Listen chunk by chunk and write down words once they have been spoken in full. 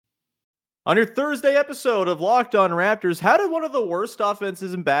On your Thursday episode of Locked On Raptors, how did one of the worst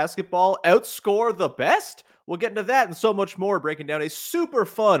offenses in basketball outscore the best? We'll get into that and so much more, breaking down a super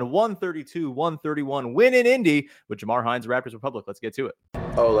fun 132-131 win in Indy with Jamar Hinds, Raptors Republic. Let's get to it.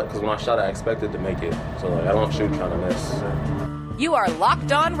 Because when I shot, I expected to make it. So, I don't shoot trying to miss. You are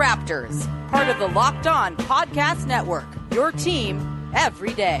Locked On Raptors, part of the Locked On Podcast Network, your team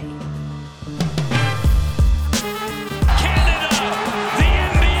every day.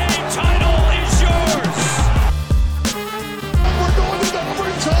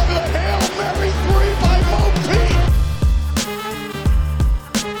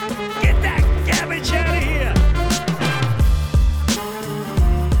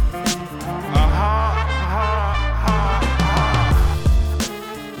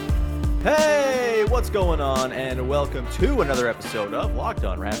 What's going on, and welcome to another episode of Locked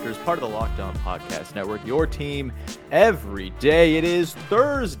On Raptors, part of the Locked On Podcast Network, your team every day. It is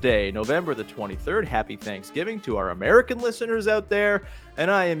Thursday, November the 23rd. Happy Thanksgiving to our American listeners out there,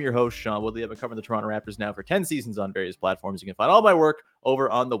 and I am your host, Sean Woodley. I've been covering the Toronto Raptors now for 10 seasons on various platforms. You can find all my work over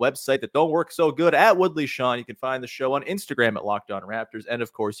on the website that don't work so good at Woodley Sean. You can find the show on Instagram at Locked On Raptors, and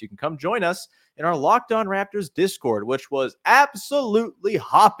of course, you can come join us in our Locked On Raptors Discord, which was absolutely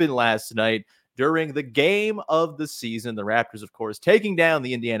hopping last night. During the game of the season, the Raptors, of course, taking down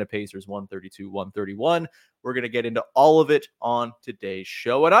the Indiana Pacers 132-131. We're going to get into all of it on today's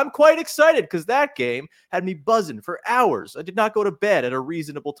show. And I'm quite excited because that game had me buzzing for hours. I did not go to bed at a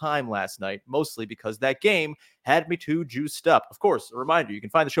reasonable time last night, mostly because that game had me too juiced up. Of course, a reminder, you can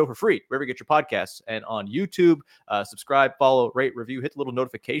find the show for free wherever you get your podcasts and on YouTube. Subscribe, follow, rate, review, hit the little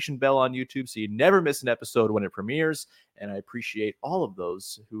notification bell on YouTube so you never miss an episode when it premieres. And I appreciate all of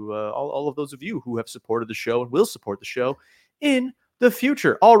those who, all of those of you who have supported the show and will support the show in the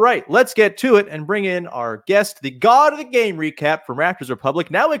future. All right, let's get to it and bring in our guest, the God of the Game recap from Raptors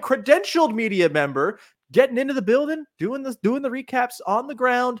Republic, now a credentialed media member, getting into the building, doing the recaps on the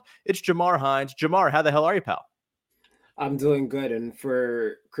ground. It's Jamar Hinds. Jamar, how the hell are you, pal? I'm doing good, and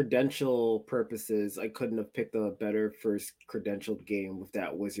for credential purposes, I couldn't have picked a better first credentialed game with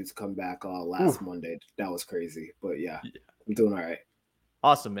that Wizards comeback last Monday. That was crazy, but yeah, I'm doing all right.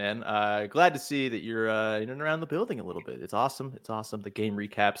 Awesome, man. Glad to see that you're in and around the building a little bit. It's awesome. It's awesome. The game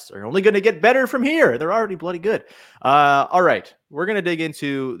recaps are only going to get better from here. They're already bloody good. All right. We're going to dig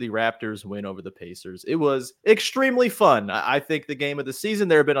into the Raptors win over the Pacers. It was extremely fun. I think the game of the season,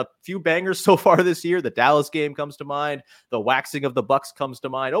 there have been a few bangers so far this year. The Dallas game comes to mind. The waxing of the Bucks comes to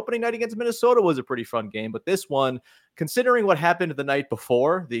mind. Opening night against Minnesota was a pretty fun game, but this one, considering what happened the night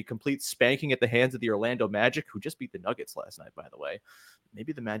before, the complete spanking at the hands of the Orlando Magic, who just beat the Nuggets last night, by the way.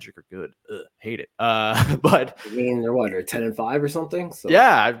 Maybe the Magic are good. Hate it. But I mean, they're 10-5 or something. So.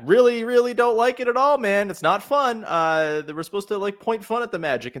 Yeah, I really, really don't like it at all, man. It's not fun. They were supposed to point fun at the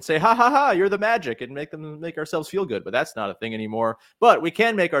Magic and say, ha ha ha, you're the Magic, and make ourselves feel good. But that's not a thing anymore. But we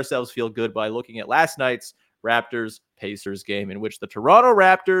can make ourselves feel good by looking at last night's Raptors Pacers game, in which the Toronto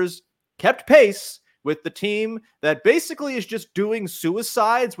Raptors kept pace with the team that basically is just doing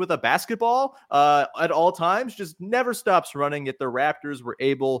suicides with a basketball at all times, just never stops running. Yet the Raptors were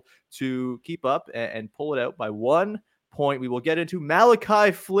able to keep up and pull it out by 1 point. We will get into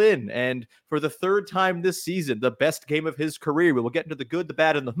Malachi Flynn, and for the third time this season, the best game of his career. We will get into the good, the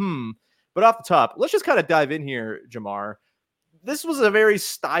bad, and the But off the top, let's just kind of dive in here, Jamar. This was a very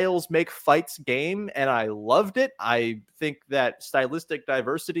styles make fights game, and I loved it. I think that stylistic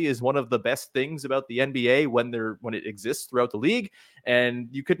diversity is one of the best things about the NBA when it exists throughout the league. And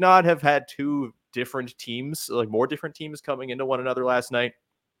you could not have had two different teams, more different teams coming into one another last night.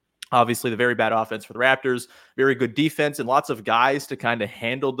 Obviously, the very bad offense for the Raptors, very good defense, and lots of guys to kind of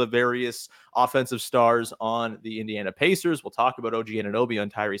handle the various offensive stars on the Indiana Pacers. We'll talk about OG Anunoby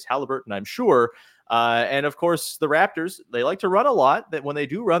and Tyrese Halliburton, I'm sure. And of course, the Raptors, they like to run a lot. That when they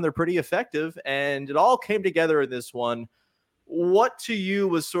do run, they're pretty effective. And it all came together in this one. What to you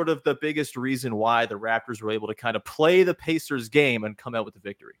was sort of the biggest reason why the Raptors were able to kind of play the Pacers game and come out with the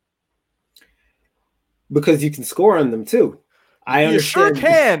victory? Because you can score on them too. You sure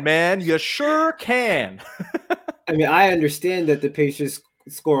can, man. You sure can. I mean, I understand that the Pacers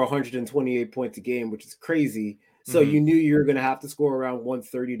score 128 points a game, which is crazy. So you knew you were going to have to score around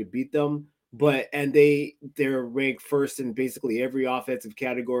 130 to beat them. They're ranked first in basically every offensive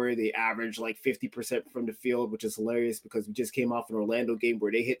category. They average 50% from the field, which is hilarious because we just came off an Orlando game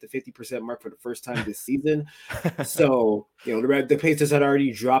where they hit the 50% mark for the first time this season. So, the Pacers had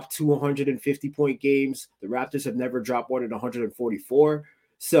already dropped 250-point games. The Raptors have never dropped more than 144.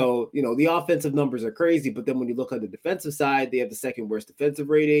 So, the offensive numbers are crazy, but then when you look on the defensive side, they have the second worst defensive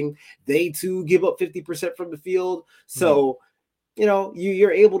rating. They too give up 50% from the field. So,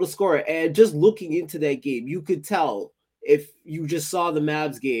 you're able to score. And just looking into that game, you could tell if you just saw the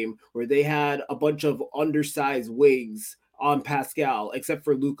Mavs game where they had a bunch of undersized wings on Pascal, except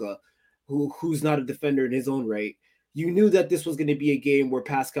for Luka, who's not a defender in his own right. You knew that this was going to be a game where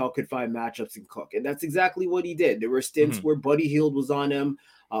Pascal could find matchups and cook. And that's exactly what he did. There were stints where Buddy Hield was on him,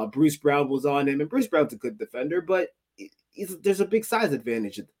 Bruce Brown was on him, and Bruce Brown's a good defender, but there's a big size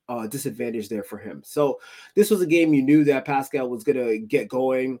disadvantage there for him. So this was a game you knew that Pascal was going to get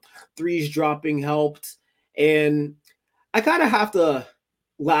going. Threes dropping helped. And I kind of have to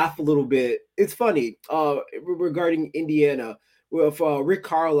laugh a little bit. It's funny regarding Indiana with Rick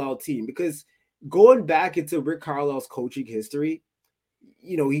Carlisle team, because going back into Rick Carlisle's coaching history,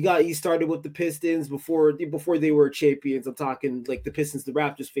 he started with the Pistons before they were champions. I'm talking like the Pistons, the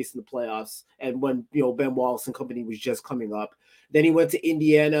Raptors facing the playoffs, and when Ben Wallace and company was just coming up. Then he went to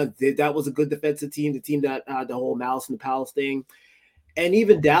Indiana. That was a good defensive team, the team that had the whole Malice in the Palace thing, and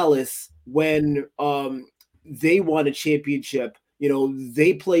even Dallas when they won a championship.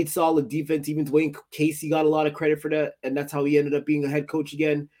 They played solid defense. Even Dwayne Casey got a lot of credit for that, and that's how he ended up being a head coach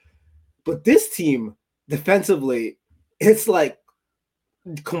again. But this team, defensively, it's like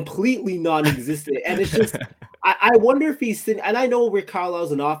completely non-existent. And it's just, I wonder if he's sitting, and I know Rick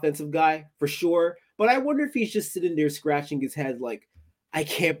Carlisle's an offensive guy for sure, but I wonder if he's just sitting there scratching his head like, I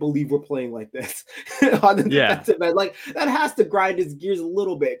can't believe we're playing like this on the defensive end. Like, that has to grind his gears a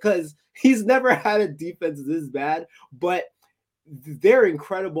little bit because he's never had a defense this bad, but they're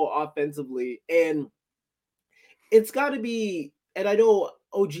incredible offensively. And it's got to be, and I know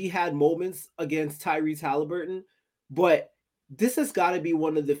OG had moments against Tyrese Halliburton, but this has got to be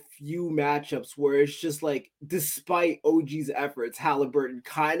one of the few matchups where it's just like, despite OG's efforts, Halliburton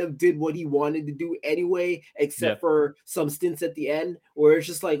kind of did what he wanted to do anyway, except for some stints at the end where it's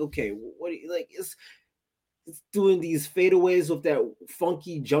just like, okay, what do you like? It's doing these fadeaways with that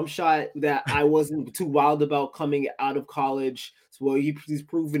funky jump shot that I wasn't too wild about coming out of college. So he's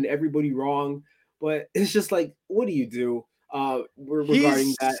proven everybody wrong, but it's just like, what do you do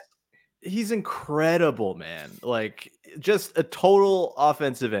regarding that? He's incredible, man. Like, just a total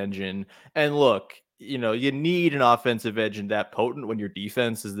offensive engine. And look, you need an offensive engine that potent when your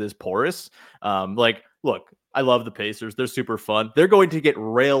defense is this porous. Look, I love the Pacers. They're super fun. They're going to get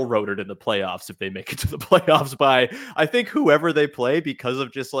railroaded in the playoffs if they make it to the playoffs by, I think, whoever they play, because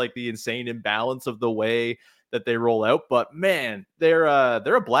of just like the insane imbalance of the way that they roll out. But man, they're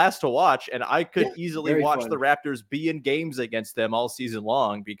a blast to watch, and I could easily watch the Raptors be in games against them all season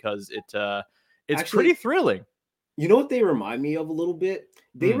long because it's actually pretty thrilling. You know what they remind me of a little bit?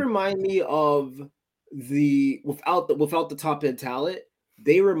 They remind me of without the top end talent.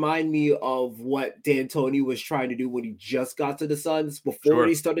 They remind me of what D'Antoni was trying to do when he just got to the Suns before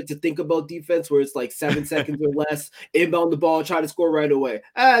he started to think about defense, where it's like 7 seconds or less, inbound the ball, try to score right away.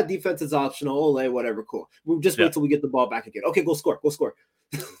 Defense is optional. Whatever, cool. We'll just wait till we get the ball back again. Okay, go score.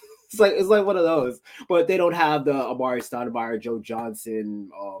 It's like one of those, but they don't have the Amari Stoudemire, Joe Johnson.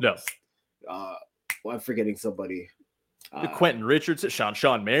 No, I'm forgetting somebody. Quentin Richardson,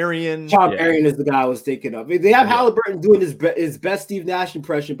 Sean Marion. Marion is the guy I was thinking of. They have Halliburton doing his best Steve Nash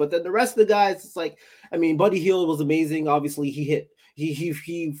impression, but then the rest of the guys, it's like, I mean, Buddy Hield was amazing. Obviously,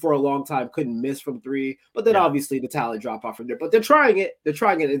 he for a long time couldn't miss from three, but then obviously the talent drop off from there. But they're trying it.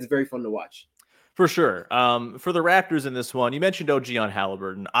 It's very fun to watch. For sure. For the Raptors in this one, you mentioned OG on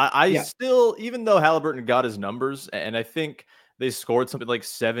Halliburton. I still, even though Halliburton got his numbers, and I think they scored something like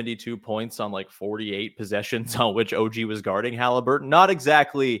 72 points on like 48 possessions on which OG was guarding Halliburton. Not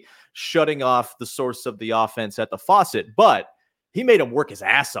exactly shutting off the source of the offense at the faucet, but he made him work his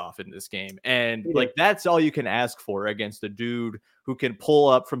ass off in this game. And like, that's all you can ask for against a dude who can pull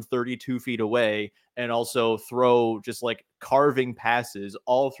up from 32 feet away and also throw just like carving passes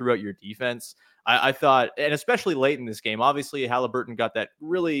all throughout your defense. I thought, and especially late in this game, obviously Halliburton got that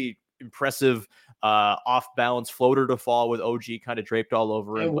really impressive off balance floater to fall with OG kind of draped all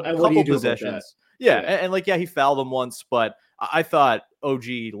over him. And a couple possessions. And he fouled him once, but I thought OG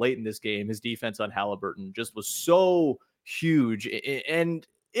late in this game, his defense on Halliburton just was so huge. And,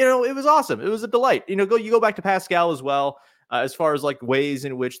 it was awesome. It was a delight. You go back to Pascal as well, as far as like ways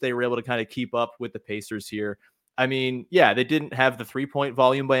in which they were able to kind of keep up with the Pacers here. I mean, they didn't have the 3-point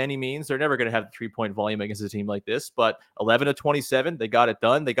volume by any means. They're never going to have the 3-point volume against a team like this, but 11 of 27, they got it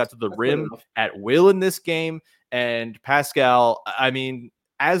done. They got to the rim at will in this game. And Pascal, I mean,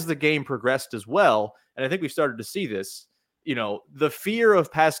 as the game progressed as well, and I think we started to see this, the fear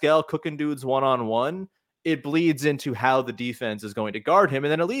of Pascal cooking dudes one-on-one it bleeds into how the defense is going to guard him.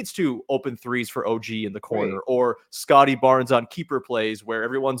 And then it leads to open threes for OG in the corner, Right. or Scotty Barnes on keeper plays where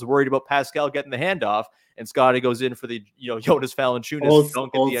everyone's worried about Pascal getting the handoff and Scotty goes in for the, Jonas Valanciunas dunk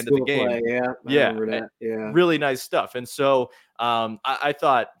at the Old end of the school game. play. Yeah, I Yeah. remember that. Yeah. Really nice stuff. And so I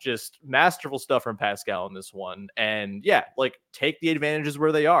thought just masterful stuff from Pascal in this one. And yeah, like take the advantages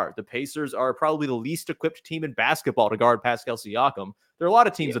where they are. The Pacers are probably the least equipped team in basketball to guard Pascal Siakam. There are a lot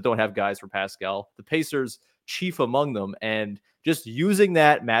of teams that don't have guys for Pascal. The Pacers, chief among them. And just using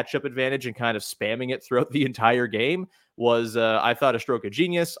that matchup advantage and kind of spamming it throughout the entire game was, I thought, a stroke of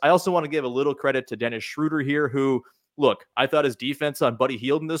genius. I also want to give a little credit to Dennis Schroeder here, who, look, I thought his defense on Buddy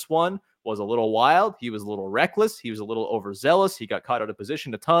Hield in this one was a little wild. He was a little reckless. He was a little overzealous. He got caught out of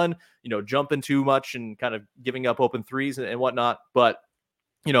position a ton, jumping too much and kind of giving up open threes and whatnot. But,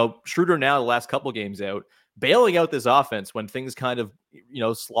 Schroeder now, the last couple games out, bailing out this offense when things kind of,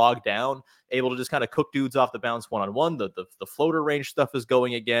 slog down, able to just kind of cook dudes off the bounce one-on-one. The floater range stuff is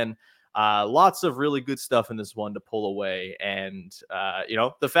going again. Lots of really good stuff in this one to pull away. And,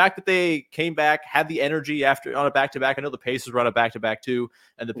 the fact that they came back, had the energy after on a back-to-back. I know the Pacers were on a back-to-back too,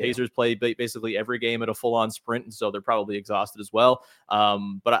 and the Pacers play basically every game at a full-on sprint, and so they're probably exhausted as well.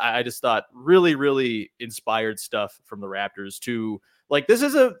 But I just thought really, really inspired stuff from the Raptors to, this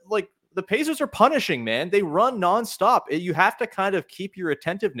is the Pacers are punishing, man. They run nonstop. You have to kind of keep your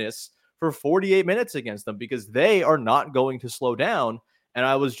attentiveness for 48 minutes against them because they are not going to slow down. And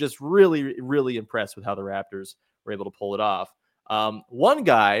I was just really, really impressed with how the Raptors were able to pull it off. One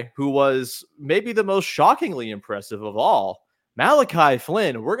guy who was maybe the most shockingly impressive of all, Malachi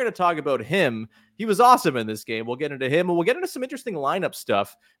Flynn. We're going to talk about him. He was awesome in this game. We'll get into him, and we'll get into some interesting lineup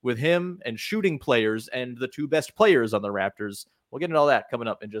stuff with him and shooting players and the two best players on the Raptors. We'll get into all that coming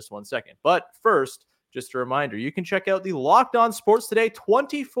up in just 1 second. But first, just a reminder, you can check out the Locked On Sports Today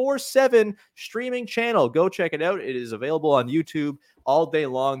 24/7 streaming channel. Go check it out. It is available on YouTube all day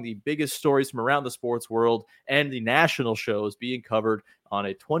long. The biggest stories from around the sports world and the national shows being covered on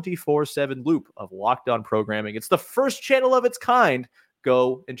a 24/7 loop of Locked On programming. It's the first channel of its kind.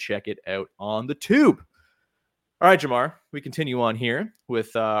 Go and check it out on the tube. All right, Jamar, we continue on here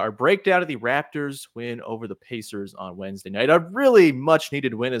with our breakdown of the Raptors win over the Pacers on Wednesday night. A really much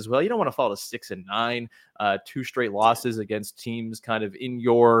needed win as well. You don't want to fall to 6-9, 2 straight losses against teams kind of in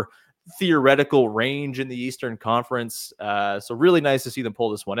your theoretical range in the Eastern Conference. So really nice to see them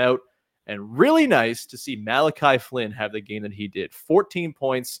pull this one out, and really nice to see Malachi Flynn have the game that he did. 14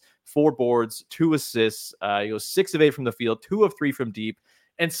 points, 4 boards, 2 assists. He goes 6 of 8 from the field, 2 of 3 from deep,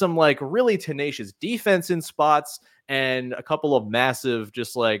 and some really tenacious defense in spots and a couple of massive,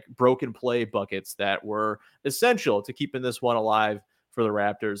 just broken play buckets that were essential to keeping this one alive for the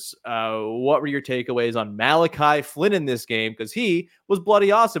Raptors. What were your takeaways on Malachi Flynn in this game? Because he was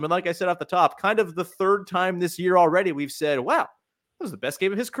bloody awesome. And like I said off the top, kind of the third time this year already, we've said, wow, this was the best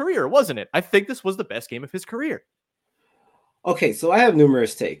game of his career, wasn't it? I think this was the best game of his career. Okay, so I have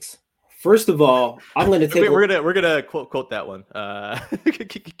numerous takes. First of all, I'm going to take. We're gonna quote that one.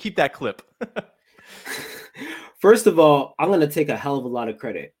 Keep that clip. First of all, I'm going to take a hell of a lot of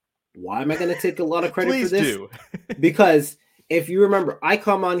credit. Why am I going to take a lot of credit for this? Do. Because if you remember, I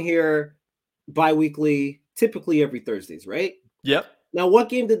come on here bi-weekly, typically every Thursdays, right? Yep. Now, what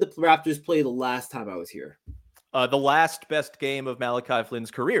game did the Raptors play the last time I was here? The last best game of Malachi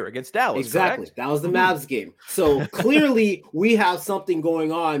Flynn's career against Dallas. Exactly. Correct? That was the Mavs game. So clearly we have something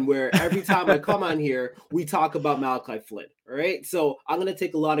going on where every time I come on here, we talk about Malachi Flynn. All right. So I'm going to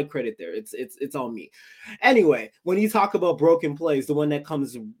take a lot of credit there. It's on me. Anyway, when you talk about broken plays, the one that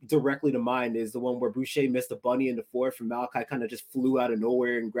comes directly to mind is the one where Boucher missed a bunny in the fourth and Malachi kind of just flew out of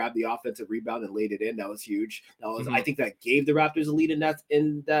nowhere and grabbed the offensive rebound and laid it in. That was huge. That was, I think that gave the Raptors a lead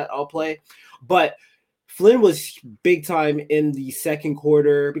in that all play. But Flynn was big time in the second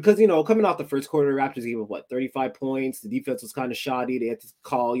quarter because, coming off the first quarter, Raptors gave up 35 points. The defense was kind of shoddy. They had to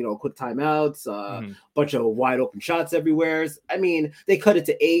call, quick timeouts, bunch of wide open shots everywhere. I mean, they cut it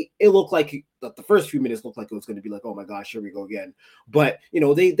to 8. It looked like the first few minutes looked like it was going to be oh my gosh, here we go again. But,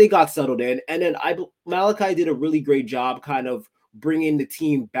 they got settled in. And then Malachi did a really great job kind of bringing the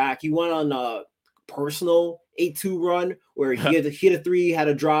team back. He went on a personal 8-2 run where he hit a 3, had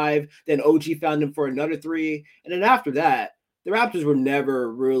a drive, then OG found him for another 3. And then after that, the Raptors were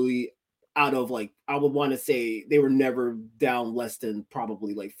never really out of I would want to say they were never down less than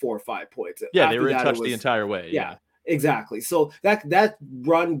probably 4 or 5 points. Yeah, after they were in touch the entire way. Yeah, exactly. So that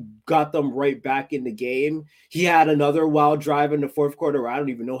run got them right back in the game. He had another wild drive in the fourth quarter where I don't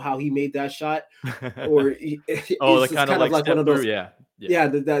even know how he made that shot. Or it's kind of like one of those.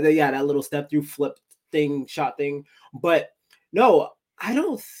 That little step through flip thing, shot thing. But no, I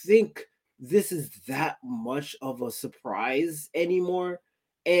don't think this is that much of a surprise anymore.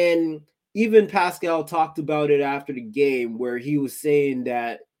 And even Pascal talked about it after the game, where he was saying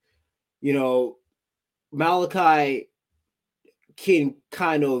that, you know, Malachi can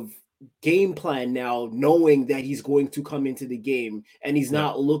kind of game plan now, knowing that he's going to come into the game and he's Yep.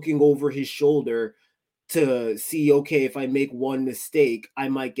 not looking over his shoulder to see, okay, if I make one mistake, I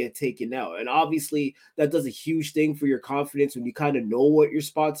might get taken out. And obviously, that does a huge thing for your confidence when you kind of know what your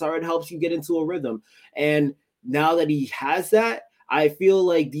spots are. It helps you get into a rhythm. And now that he has that, I feel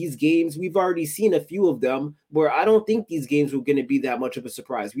like these games, we've already seen a few of them where I don't think these games were going to be that much of a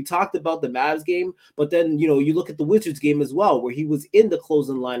surprise. We talked about the Mavs game, but then, you look at the Wizards game as well, where he was in the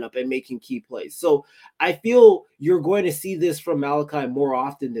closing lineup and making key plays. So I feel you're going to see this from Malachi more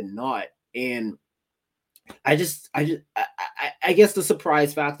often than not. And I guess the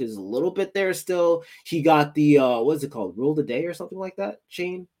surprise factor is a little bit there still. He got the what's it called? Rule of the day or something like that?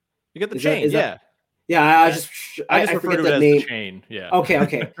 Chain? You get the Is chain, that yeah. yeah, Yeah. I just refer forget to it that as name. the chain. Yeah.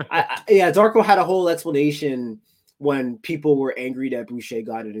 Okay. Yeah, Darko had a whole explanation when people were angry that Boucher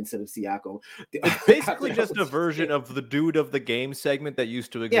got it instead of Siakam. It's basically just a version of the dude of the game segment that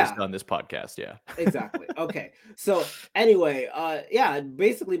used to exist on this podcast. Yeah. Exactly. Okay. So anyway,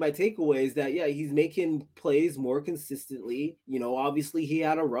 basically my takeaway is that he's making plays more consistently. Obviously he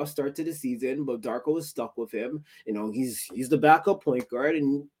had a rough start to the season, but Darko was stuck with him. He's the backup point guard,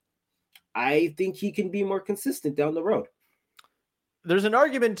 and I think he can be more consistent down the road. There's an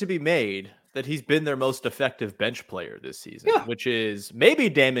argument to be made that he's been their most effective bench player this season, Yeah. which is maybe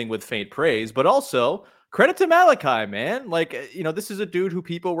damning with faint praise, but also credit to Malachi, man. This is a dude who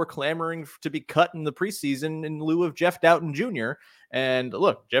people were clamoring to be cut in the preseason in lieu of Jeff Doughton Jr. And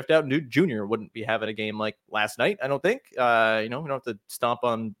look, Jeff Doughton Jr. wouldn't be having a game like last night, I don't think. We don't have to stomp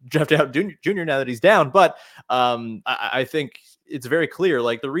on Jeff Doughton Jr. now that he's down, but I think it's very clear,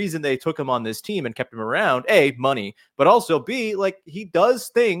 like, the reason they took him on this team and kept him around, A, money, but also B, like, he does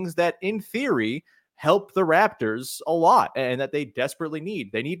things that in theory help the Raptors a lot and that they desperately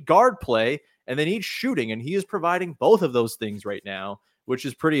need. They need guard play and they need shooting, and he is providing both of those things right now, which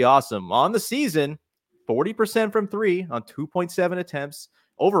is pretty awesome. On the season, 40% from three on 2.7 attempts.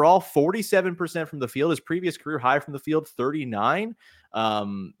 Overall, 47% from the field. His previous career high from the field, 39.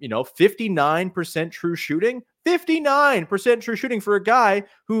 59% true shooting. 59% true shooting for a guy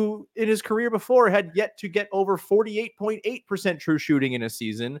who in his career before had yet to get over 48.8% true shooting in a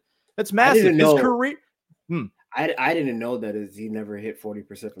season. That's massive. His career. I didn't know that he never hit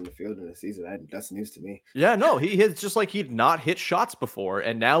 40% from the field in a season. That's news to me. Yeah, no, he hits just like he'd not hit shots before,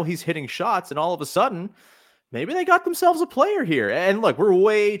 and now he's hitting shots, and all of a sudden, maybe they got themselves a player here. And look, we're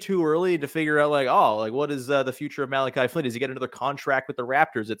way too early to figure out, what is the future of Malachi Flynn? Does he get another contract with the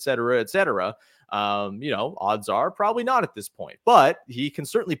Raptors, et cetera, et cetera? Odds are probably not at this point, but he can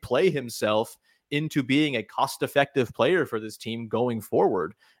certainly play himself into being a cost-effective player for this team going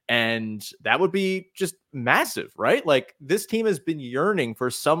forward. And that would be just massive, right? Like, this team has been yearning for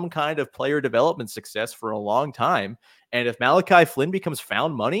some kind of player development success for a long time. And if Malachi Flynn becomes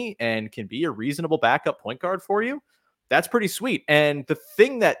found money and can be a reasonable backup point guard for you, that's pretty sweet. And the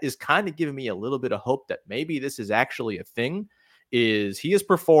thing that is kind of giving me a little bit of hope that maybe this is actually a thing is he has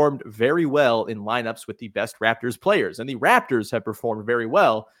performed very well in lineups with the best Raptors players. And the Raptors have performed very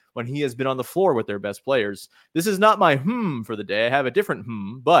well when he has been on the floor with their best players. This is not my for the day. I have a different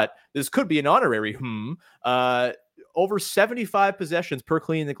but this could be an honorary over 75 possessions per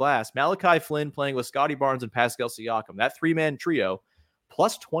cleaning the glass. Malachi Flynn playing with Scotty Barnes and Pascal Siakam. That three-man trio,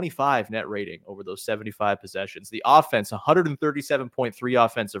 plus 25 net rating over those 75 possessions. The offense, 137.3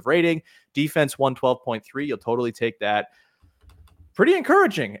 offensive rating. Defense, 112.3. You'll totally take that. Pretty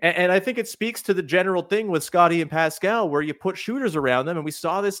encouraging. And I think it speaks to the general thing with Scotty and Pascal, where you put shooters around them. And we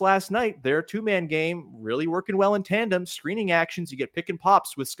saw this last night. Their two-man game really working well in tandem. Screening actions, you get pick and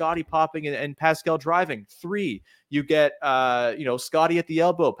pops with Scotty popping and Pascal driving. Three, you get Scotty at the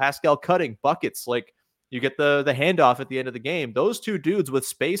elbow, Pascal cutting, buckets. Like, you get the handoff at the end of the game. Those two dudes with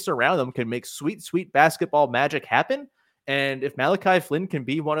space around them can make sweet, sweet basketball magic happen. And if Malachi Flynn can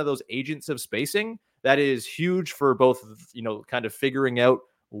be one of those agents of spacing, that is huge for both, kind of figuring out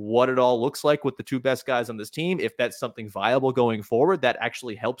what it all looks like with the two best guys on this team. If that's something viable going forward, that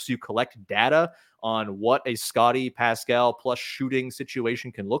actually helps you collect data on what a Scotty Pascal plus shooting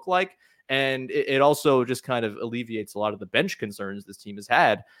situation can look like. And it also just kind of alleviates a lot of the bench concerns this team has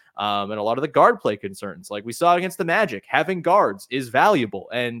had, and a lot of the guard play concerns. Like we saw against the Magic, having guards is valuable.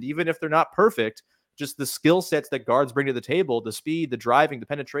 And even if they're not perfect, just the skill sets that guards bring to the table, the speed, the driving, the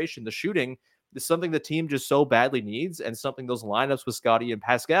penetration, the shooting, is something the team just so badly needs, and something those lineups with Scotty and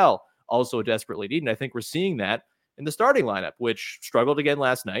Pascal also desperately need. And I think we're seeing that in the starting lineup, which struggled again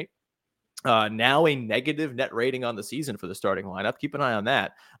last night. Now a negative net rating on the season for the starting lineup. Keep an eye on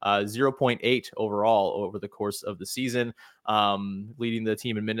that. 0.8 overall over the course of the season, leading the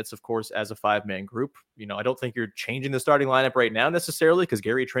team in minutes, of course, as a 5-man group. I don't think you're changing the starting lineup right now necessarily because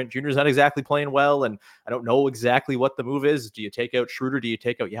Gary Trent Jr. is not exactly playing well, and I don't know exactly what the move is. Do you take out Schroeder? Do you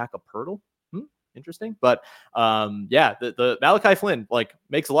take out Jakob Poeltl? Interesting. But the Malachi Flynn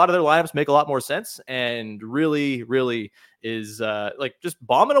makes a lot of their lineups make a lot more sense, and really is just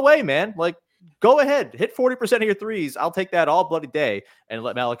bombing away, man. Go ahead, hit 40% of your threes. I'll take that all bloody day, and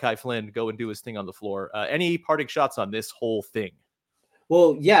let Malachi Flynn go and do his thing on the floor. Any parting shots on this whole thing?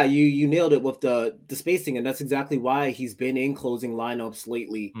 Well, yeah, you nailed it with the spacing, and that's exactly why he's been in closing lineups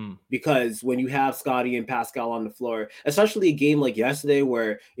lately. Because when you have Scotty and Pascal on the floor, especially a game like yesterday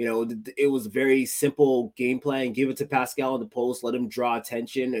where it was a very simple game plan: give it to Pascal in the post, let him draw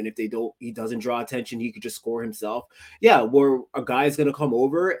attention, and if he doesn't draw attention, he could just score himself. Yeah, where a guy's gonna come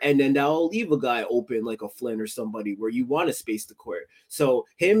over, and then that'll leave a guy open like a Flynn or somebody where you want to space the court. So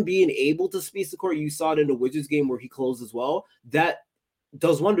him being able to space the court, you saw it in the Wizards game where he closed as well. That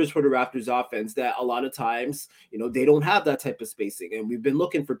does wonders for the Raptors offense that a lot of times, they don't have that type of spacing. And we've been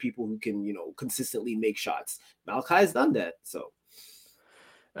looking for people who can, consistently make shots. Malachi's done that. So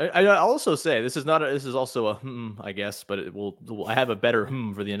I'll also say this is also a I guess, but I have a better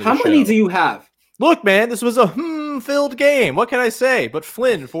for the end of the show. How many do you have? Look, man, this was a filled game. What can I say? But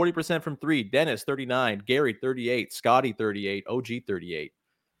Flynn, 40% from 3, Dennis, 39, Gary, 38, Scotty, 38, OG, 38.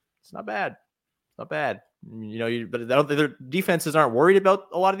 It's not bad. Not bad. But I don't think their defenses aren't worried about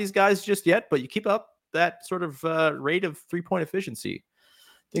a lot of these guys just yet, but you keep up that sort of rate of 3-point efficiency,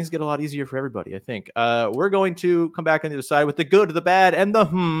 things get a lot easier for everybody, I think. We're going to come back on the other side with the good, the bad, and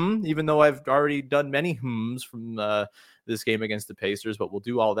the even though I've already done many from this game against the Pacers, but we'll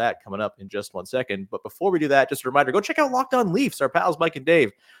do all that coming up in just 1 second. But before we do that, just a reminder, go check out Locked On Leafs. Our pals Mike and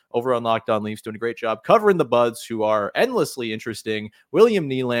Dave over on Locked On Leafs doing a great job covering the Buds, who are endlessly interesting. William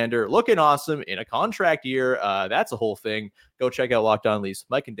Nylander looking awesome in a contract year. That's a whole thing. Go check out Locked On Leafs,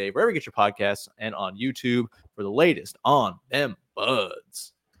 Mike and Dave, wherever you get your podcasts, and on YouTube for the latest on them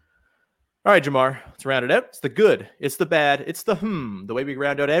Buds. All right, Jamar, let's round it out. It's the good, it's the bad, it's the the way we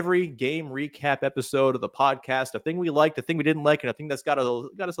round out every game recap episode of the podcast, a thing we liked, a thing we didn't like, and a thing that's got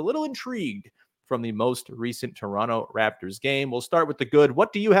us a little intrigued from the most recent Toronto Raptors game. We'll start with the good.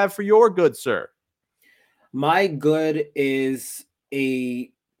 What do you have for your good, sir? My good is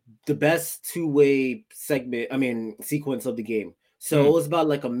the best two-way sequence of the game. So it was about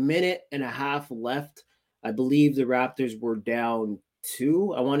like a minute and a half left. I believe the Raptors were down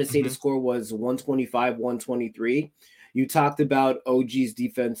 2. I want to say the score was 125-123. You talked about OG's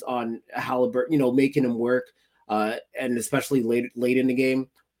defense on Halliburton, making him work, and especially late in the game.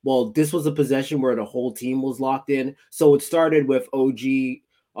 Well, this was a possession where the whole team was locked in. So it started with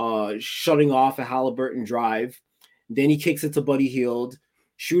OG shutting off a Halliburton drive. Then he kicks it to Buddy Hield.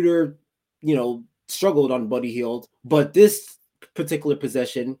 Shooter, struggled on Buddy Hield. But this particular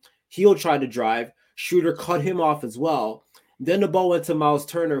possession, Hield tried to drive. Shooter cut him off as well. Then the ball went to Miles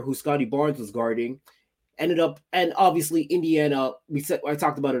Turner, who Scotty Barnes was guarding. And obviously Indiana, I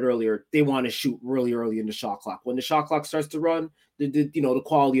talked about it earlier, they want to shoot really early in the shot clock. When the shot clock starts to run, the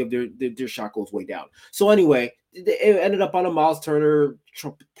quality of their shot goes way down. So anyway, it ended up on a Miles Turner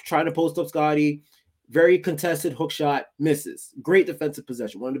trying to post up Scotty. Very contested hook shot, misses. Great defensive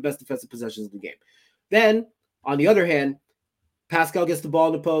possession, one of the best defensive possessions of the game. Then, on the other hand, Pascal gets the ball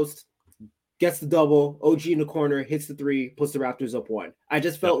in the post, gets the double, OG in the corner, hits the 3, puts the Raptors up 1. I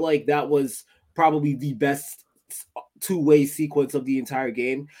just felt like that was probably the best two-way sequence of the entire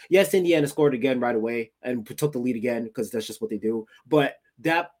game. Yes, Indiana scored again right away and took the lead again because that's just what they do. But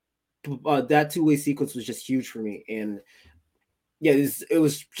that two-way sequence was just huge for me. And yeah, it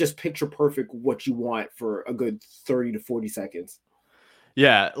was just picture perfect what you want for a good 30 to 40 seconds.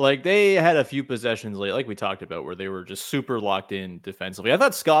 Yeah, they had a few possessions late, like we talked about, where they were just super locked in defensively. I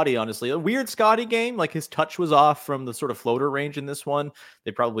thought Scotty, honestly, a weird Scotty game. His touch was off from the sort of floater range in this one.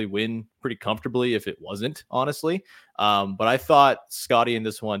 They probably win pretty comfortably if it wasn't, honestly. But I thought Scotty in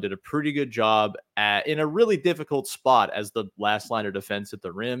this one did a pretty good job in a really difficult spot as the last line of defense at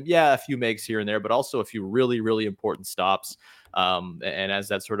the rim. Yeah, a few makes here and there, but also a few really, really important stops. And as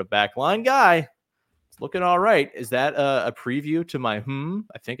that sort of back line guy, looking all right. Is that a preview to my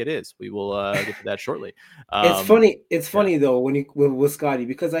I think it is. We will get to that shortly. It's funny though with Scotty,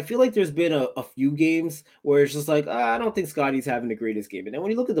 because I feel like there's been a few games where it's just like, I don't think Scotty's having the greatest game. And then when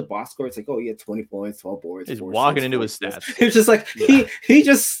you look at the box score, it's like, oh, he had 20 points, 12 boards. He's walking into his stats. It's just like he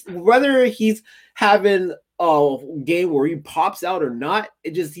just, whether he's having a game where he pops out or not,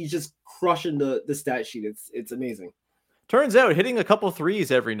 he's just crushing the stat sheet. It's amazing. Turns out hitting a couple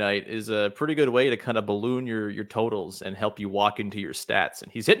threes every night is a pretty good way to kind of balloon your totals and help you walk into your stats.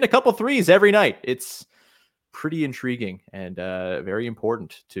 And he's hitting a couple threes every night. It's pretty intriguing and very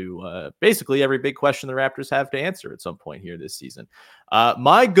important to basically every big question the Raptors have to answer at some point here this season.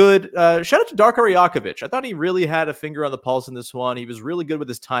 My good shout out to Darko Rajakovic. I thought he really had a finger on the pulse in this one. He was really good with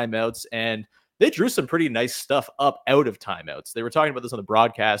his timeouts, and they drew some pretty nice stuff up out of timeouts. They were talking about this on the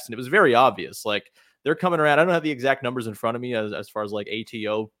broadcast, and it was very obvious. Like, they're coming around. I don't have the exact numbers in front of me as far as like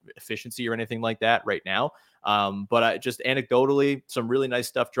ATO efficiency or anything like that right now. But just anecdotally, some really nice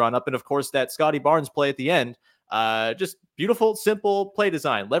stuff drawn up. And of course, that Scotty Barnes play at the end, just beautiful, simple play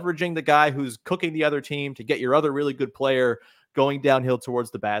design, leveraging the guy who's cooking the other team to get your other really good player going downhill towards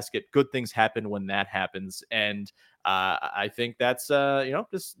the basket. Good things happen when that happens. And I think that's,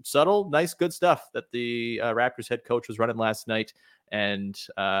 just subtle, nice, good stuff that the Raptors head coach was running last night. And,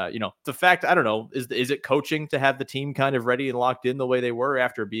 the fact, I don't know, is it coaching to have the team kind of ready and locked in the way they were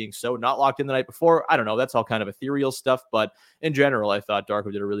after being so not locked in the night before? I don't know. That's all kind of ethereal stuff. But in general, I thought Darko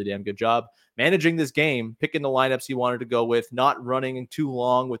did a really damn good job managing this game, picking the lineups he wanted to go with, not running too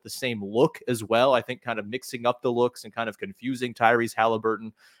long with the same look as well. I think kind of mixing up the looks and kind of confusing Tyrese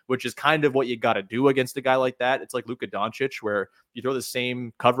Halliburton, which is kind of what you got to do against a guy like that. It's like Luka Doncic, where you throw the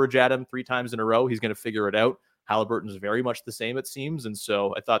same coverage at him 3 times in a row, he's going to figure it out. Halliburton's very much the same, it seems. And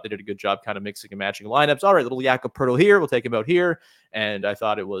so I thought they did a good job kind of mixing and matching lineups. All right, little Jakob Poeltl here. We'll take him out here. And I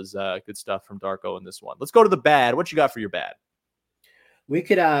thought it was good stuff from Darko in this one. Let's go to the bad. What you got for your bad? We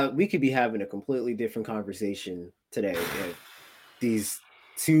could be having a completely different conversation today if these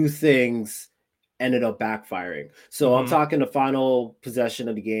two things ended up backfiring. So I'm talking the final possession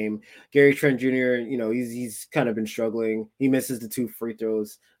of the game. Gary Trent Jr., he's kind of been struggling. He misses the 2 free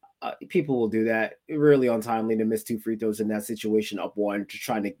throws. People will do that. Really untimely to miss 2 free throws in that situation, up 1, to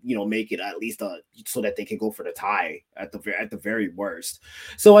trying to make it at least so that they can go for the tie at the very worst.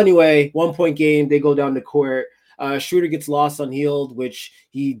 So anyway, 1-point game. They go down the court. Schroeder gets lost unhealed, which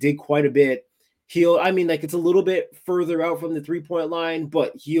he did quite a bit. Hield, it's a little bit further out from the 3-point line,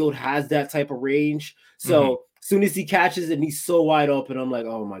 but Hield has that type of range. So as soon as he catches it, and he's so wide open, I'm like,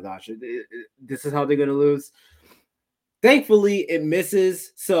 oh my gosh, this is how they're going to lose. Thankfully, it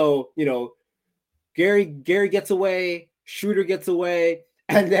misses. So, Gary gets away, Schroeder gets away,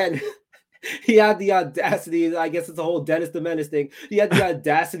 and then he had the audacity, I guess it's a whole Dennis the Menace thing. He had the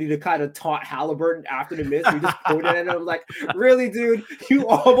audacity to kind of taunt Halliburton after the miss. He just pointed at him. I'm like, really, dude? You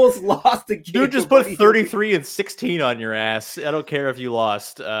almost lost the game. Dude just put 33 and 16 on your ass. I don't care if you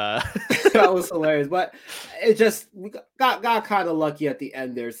lost. That was hilarious. But it just got kind of lucky at the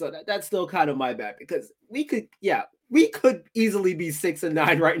end there. So that's still kind of my bad, because we could easily be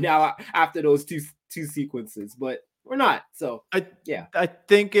 6-9 right now after those two sequences, but we're not. So I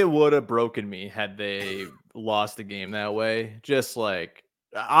think it would have broken me had they lost the game that way. Just like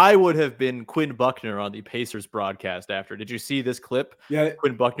I would have been Quinn Buckner on the Pacers broadcast after. Did you see this clip? Yeah,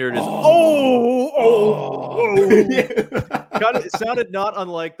 Quinn Buckner just it sounded not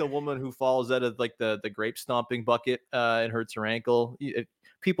unlike the woman who falls out of like the grape stomping bucket and hurts her ankle.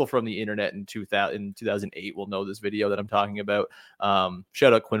 People from the internet in 2008 will know this video that I'm talking about.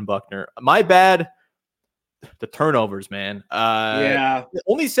 Shout out Quinn Buckner. My bad. The turnovers, man.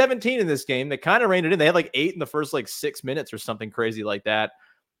 Only 17 in this game. They kind of reined it in. They had like 8 in the first 6 minutes or something crazy like that.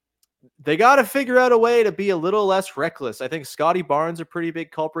 They got to figure out a way to be a little less reckless. I think Scotty Barnes a pretty big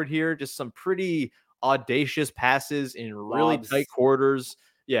culprit here. Just some pretty audacious passes in really tight quarters.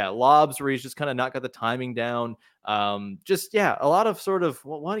 Yeah, lobs where he's just kind of not got the timing down. A lot of sort of,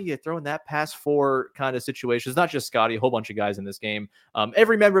 well, why are you throwing that pass for kind of situations? Not just Scotty, a whole bunch of guys in this game.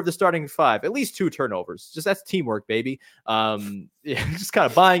 Every member of the starting 5, at least 2 turnovers. Just that's teamwork, baby. Just kind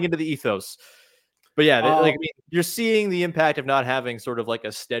of buying into the ethos. But yeah, you're seeing the impact of not having sort of like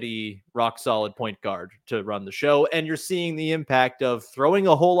a steady, rock solid point guard to run the show, and you're seeing the impact of throwing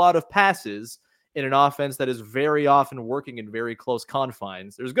a whole lot of passes in an offense that is very often working in very close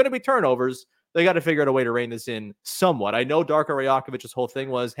confines. There's going to be turnovers. They got to figure out a way to rein this in somewhat. I know Darko Rajakovic's whole thing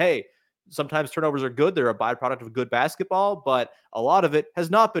was, hey, sometimes turnovers are good. They're a byproduct of good basketball, but a lot of it has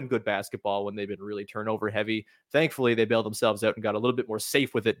not been good basketball when they've been really turnover heavy. Thankfully, they bailed themselves out and got a little bit more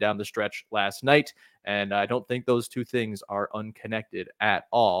safe with it down the stretch last night. And I don't think those two things are unconnected at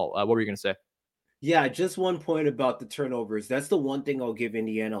all. What were you going to say? Yeah, just one point about the turnovers. That's the one thing I'll give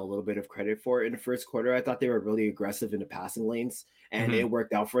Indiana a little bit of credit for. In the first quarter, I thought they were really aggressive in the passing lanes, and it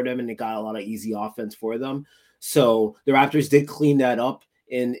worked out for them, and they got a lot of easy offense for them. So the Raptors did clean that up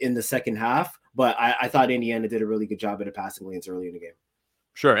in the second half, but I thought Indiana did a really good job in the passing lanes early in the game.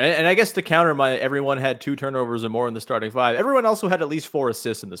 Sure. And I guess to counter everyone had 2 turnovers or more in the starting 5. Everyone also had at least 4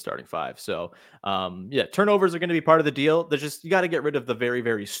 assists in the starting 5. So, yeah, turnovers are going to be part of the deal. There's just, you got to get rid of the very,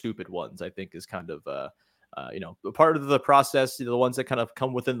 very stupid ones, I think is kind of, part of the process, the ones that kind of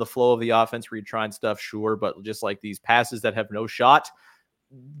come within the flow of the offense where you're trying stuff, sure. But just like these passes that have no shot,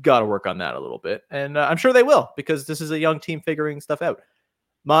 got to work on that a little bit. And I'm sure they will, because this is a young team figuring stuff out.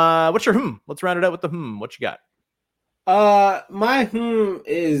 What's your Let's round it out with the What you got? My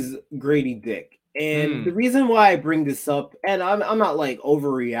is Grady Dick. And the reason why I bring this up, and I'm not like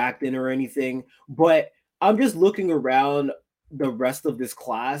overreacting or anything, but I'm just looking around the rest of this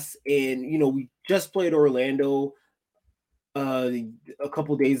class, and we just played Orlando a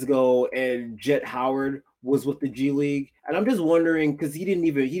couple days ago, and Jet Howard was with the G League, and I'm just wondering, because he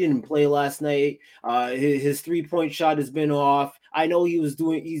didn't play last night. His 3-point shot has been off. I know he's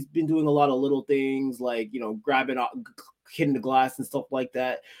been doing a lot of little things like grabbing, hitting the glass and stuff like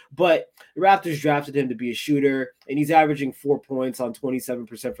that. But the Raptors drafted him to be a shooter, and he's averaging 4 points on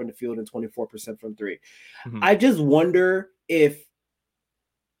 27% from the field and 24% from 3. I just wonder if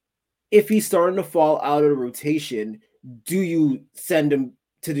he's starting to fall out of the rotation, do you send him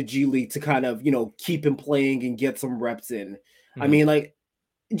to the G League to kind of, keep him playing and get some reps in? I mean, like,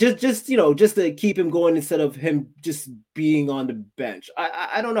 just to keep him going instead of him just being on the bench.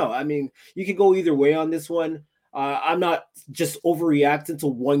 I don't know. I mean, you could go either way on this one. I'm not just overreacting to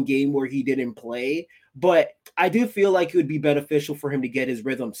one game where he didn't play, but I do feel like it would be beneficial for him to get his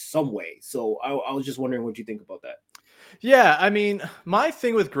rhythm some way. So I was just wondering what you think about that. Yeah, I mean, my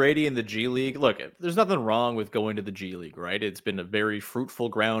thing with Grady in the G League, look, there's nothing wrong with going to the G League, right? It's been a very fruitful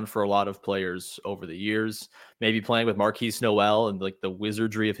ground for a lot of players over the years. Maybe playing with Marquise Noel and like the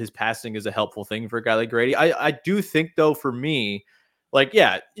wizardry of his passing is a helpful thing for a guy like Grady. I do think, though, for me, like,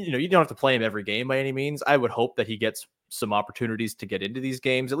 yeah, you don't have to play him every game by any means. I would hope that he gets some opportunities to get into these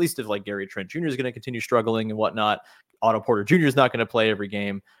games, at least if like Gary Trent Jr. is going to continue struggling and whatnot. Otto Porter Jr. is not going to play every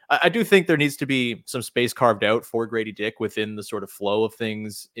game. I do think there needs to be some space carved out for Grady Dick within the sort of flow of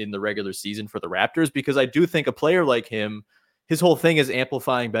things in the regular season for the Raptors, because I do think a player like him, his whole thing is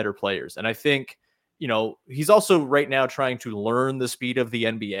amplifying better players. And I think, he's also right now trying to learn the speed of the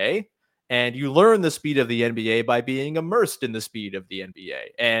NBA. And you learn the speed of the NBA by being immersed in the speed of the NBA.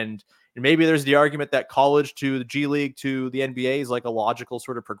 And maybe there's the argument that college to the G League to the NBA is like a logical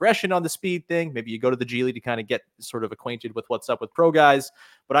sort of progression on the speed thing. Maybe you go to the G League to kind of get sort of acquainted with what's up with pro guys.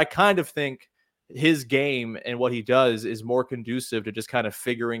 But I kind of think his game and what he does is more conducive to just kind of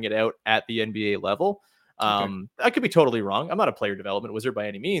figuring it out at the NBA level. I could be totally wrong. I'm not a player development wizard by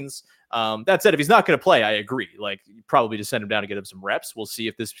any means. That said, if he's not going to play, I agree. Like, probably just send him down to get him some reps. We'll see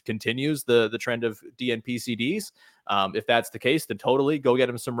if this continues the trend of DNP CDs. If that's the case, then totally go get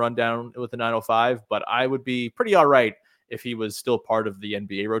him some rundown with the 905. But I would be pretty all right if he was still part of the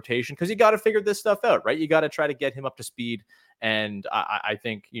NBA rotation, because you got to figure this stuff out, right? You got to try to get him up to speed. And I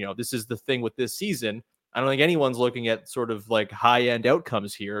think, this is the thing with this season. I don't think anyone's looking at sort of like high-end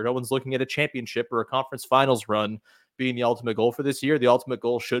outcomes here. No one's looking at a championship or a conference finals run being the ultimate goal for this year. The ultimate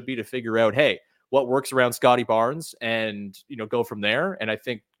goal should be to figure out, hey, what works around Scotty Barnes and, go from there. And I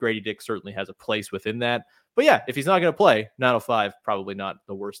think Grady Dick certainly has a place within that. But yeah, if he's not going to play, 905, probably not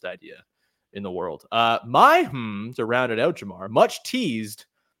the worst idea in the world. My to round it out, Jamar, much teased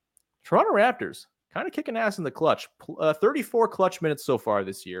Toronto Raptors, kind of kicking ass in the clutch. 34 clutch minutes so far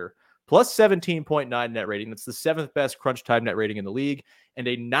this year. Plus 17.9 net rating. That's the 7th best crunch time net rating in the league. And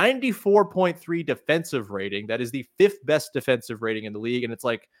a 94.3 defensive rating. That is the 5th best defensive rating in the league. And it's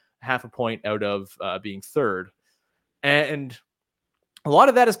like half a point out of being 3rd. And a lot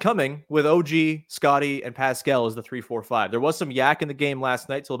of that is coming with OG, Scotty, and Pascal as the 3-4-5. There was some yak in the game last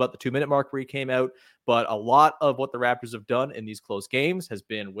night till about the 2-minute mark where he came out. But a lot of what the Raptors have done in these close games has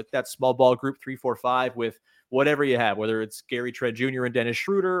been with that small ball group 3-4-5 with whatever you have, whether it's Gary Trent Jr. and Dennis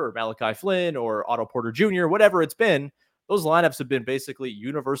Schroeder or Malachi Flynn or Otto Porter Jr., whatever it's been, those lineups have been basically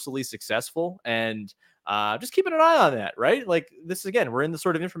universally successful. And just keeping an eye on that, right? Like this, again, we're in the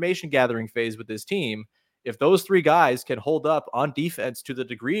sort of information gathering phase with this team. If those 3 guys can hold up on defense to the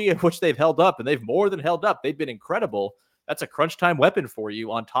degree in which they've held up, and they've more than held up, they've been incredible. That's a crunch time weapon for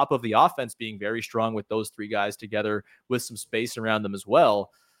you, on top of the offense being very strong with those 3 guys together with some space around them as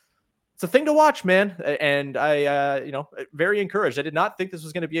well. It's a thing to watch, man. And I, very encouraged. I did not think this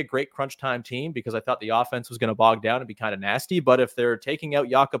was going to be a great crunch time team because I thought the offense was going to bog down and be kind of nasty. But if they're taking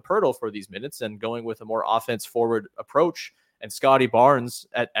out Jakob Poeltl for these minutes and going with a more offense forward approach, and Scotty Barnes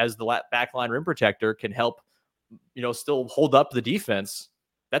as the backline rim protector can help, still hold up the defense,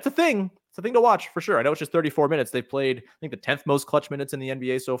 that's a thing. It's a thing to watch for sure. I know it's just 34 minutes. They've played, I think, the 10th most clutch minutes in the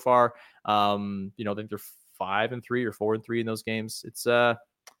NBA so far. I think they're 5-3 or 4-3 in those games. It's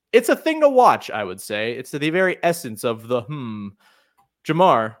it's a thing to watch, I would say. It's the very essence of the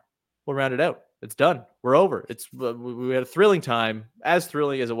Jamar, we'll round it out. It's done. We're over. We had a thrilling time, as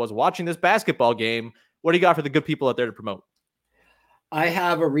thrilling as it was watching this basketball game. What do you got for the good people out there to promote? I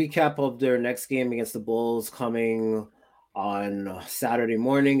have a recap of their next game against the Bulls coming on Saturday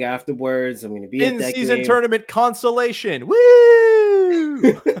morning afterwards. I'm going to be at that In-season game. tournament consolation. Woo!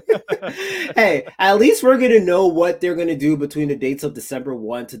 Hey, at least we're going to know what they're going to do between the dates of December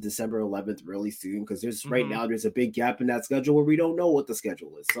 1 to December 11th really soon, because right now there's a big gap in that schedule where we don't know what the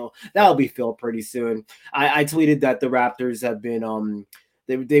schedule is. So that'll be filled pretty soon. I tweeted that the Raptors have been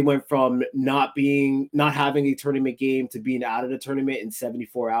they went from not having a tournament game to being out of the tournament in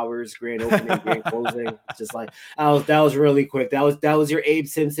 74 hours, grand opening, grand closing. It's just like that was really quick. That was your Abe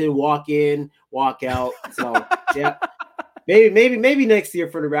Simpson walk in, walk out. So yeah. Maybe next year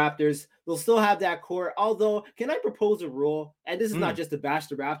for the Raptors, they'll still have that core. Although, can I propose a rule? And this is not just to bash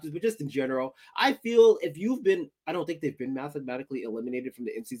the Raptors, but just in general. I feel if I don't think they've been mathematically eliminated from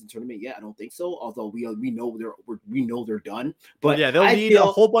the in-season tournament yet. I don't think so. Although we know they're done. But yeah, they'll need a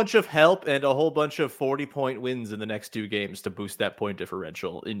whole bunch of help and a whole bunch of 40-point wins in the next 2 games to boost that point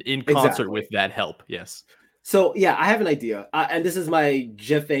differential in concert with that help. Yes. So, yeah, I have an idea. And this is my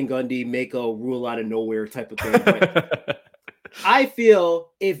Jeff Van Gundy make a rule out of nowhere type of thing. But I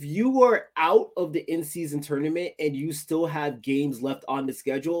feel if you are out of the in-season tournament and you still have games left on the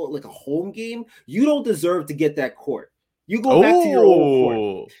schedule, like a home game, you don't deserve to get that court. You go back to your old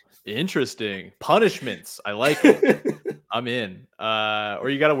court. Interesting. Punishments. I like it. I'm in. Or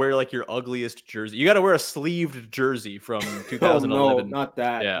you got to wear like your ugliest jersey. You got to wear a sleeved jersey from 2011. Oh, no, not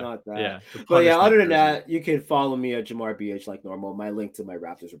that. Yeah. Not that. Yeah. But yeah, other than that, you can follow me at Jamar BH like normal. My link to my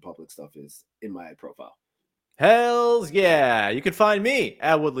Raptors Republic stuff is in my profile. Hells yeah. You can find me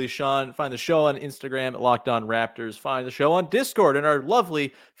at Woodley Sean. Find the show on Instagram at Locked On Raptors. Find the show on Discord in our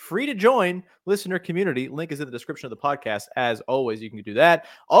lovely free to join listener community. Link is in the description of the podcast. As always, you can do that.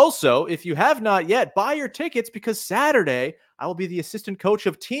 Also, if you have not yet, buy your tickets because Saturday I will be the assistant coach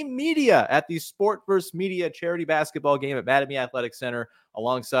of team media at the Sport vs. Media charity basketball game at Mattamy Athletic Center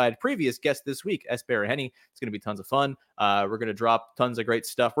alongside previous guest this week, S. Henny. It's going to be tons of fun. We're going to drop tons of great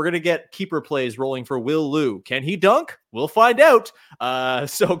stuff. We're going to get keeper plays rolling for Will Liu. Can he dunk? We'll find out.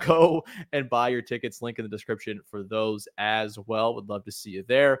 So go and buy your tickets. Link in the description for those as well. Would love to see you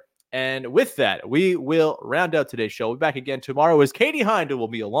there. And with that, we will round out today's show. We'll be back again tomorrow as Katie Hind will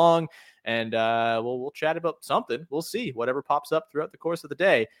be along, and we'll chat about something. We'll see whatever pops up throughout the course of the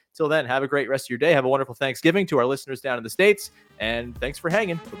day. Till then, have a great rest of your day. Have a wonderful Thanksgiving to our listeners down in the States, and thanks for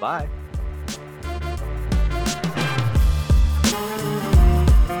hanging. Bye-bye.